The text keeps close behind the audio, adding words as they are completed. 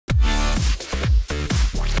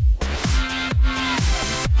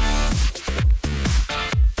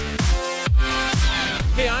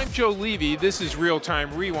Joe Levy, this is Real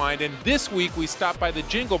Time Rewind, and this week we stopped by the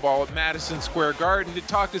Jingle Ball at Madison Square Garden to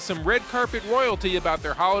talk to some red carpet royalty about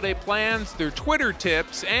their holiday plans, their Twitter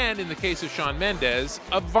tips, and, in the case of Shawn Mendes,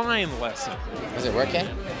 a Vine lesson. Is it working?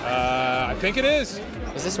 I think it is.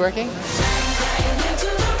 Is this working?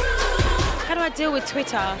 How do I deal with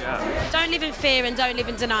Twitter? Yeah. Don't live in fear and don't live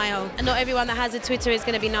in denial. And not everyone that has a Twitter is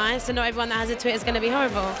going to be nice, and not everyone that has a Twitter is going to be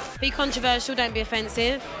horrible. Be controversial, don't be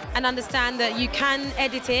offensive, and understand that you can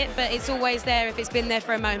edit it, but it's always there if it's been there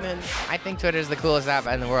for a moment. I think Twitter is the coolest app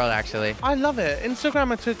in the world, actually. I love it.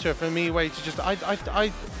 Instagram and Twitter, for me, way to just,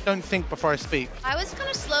 I don't think before I speak. I was kind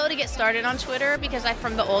of slow to get started on Twitter because I'm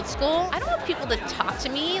from the old school. I don't want people to talk to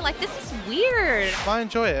me. Like, this is weird. I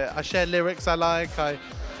enjoy it. I share lyrics I like.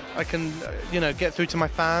 I can, get through to my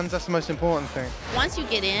fans. That's the most important thing. Once you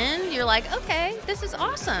get in, you're like, okay, this is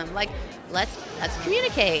awesome. Like, let's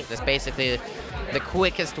communicate. It's basically the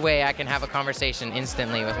quickest way I can have a conversation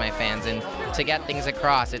instantly with my fans, and to get things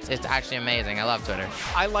across, it's actually amazing. I love Twitter.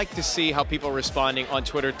 I like to see how people are responding on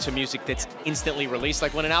Twitter to music that's instantly released.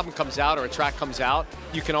 Like when an album comes out or a track comes out,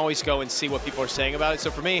 you can always go and see what people are saying about it.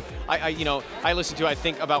 So for me, I listen to it, I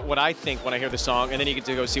think about what I think when I hear the song, and then you get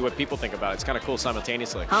to go see what people think about it. It's kind of cool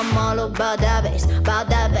simultaneously. I'm all about that bass, about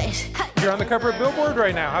that bass. You're on the cover of Billboard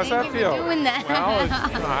right now. How's that feel? Doing that.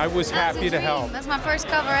 Well, I was happy to help. That's my first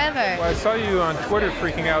cover ever. Well, I saw you on Twitter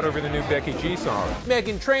freaking out over the new Becky G song.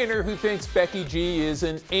 Meghan Trainor, who thinks Becky G is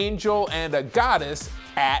an angel and a goddess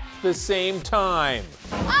at the same time.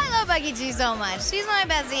 I love Becky G so much. She's my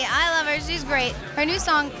bestie. I love her. She's great. Her new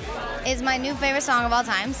song is my new favorite song of all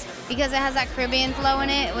times because it has that Caribbean flow in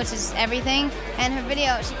it, which is everything. And her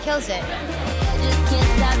video, she kills it.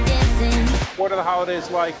 What are the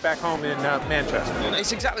holidays like back home in Manchester?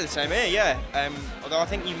 It's exactly the same here, yeah. Although I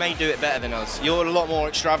think you may do it better than us. You're a lot more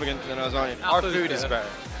extravagant than us, aren't you? Our food is better.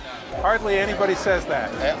 Hardly anybody says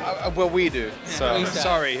that. Well, we do. So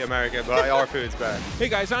sorry, America, but our food's better. Hey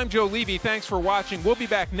guys, I'm Joe Levy. Thanks for watching. We'll be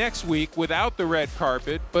back next week without the red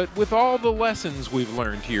carpet, but with all the lessons we've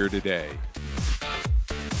learned here today.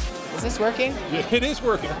 Is this working? Yeah, it is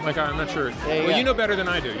working. Like, I'm not sure. Well, you know better than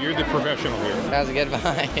I do. You're the professional here. That was a good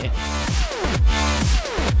bye.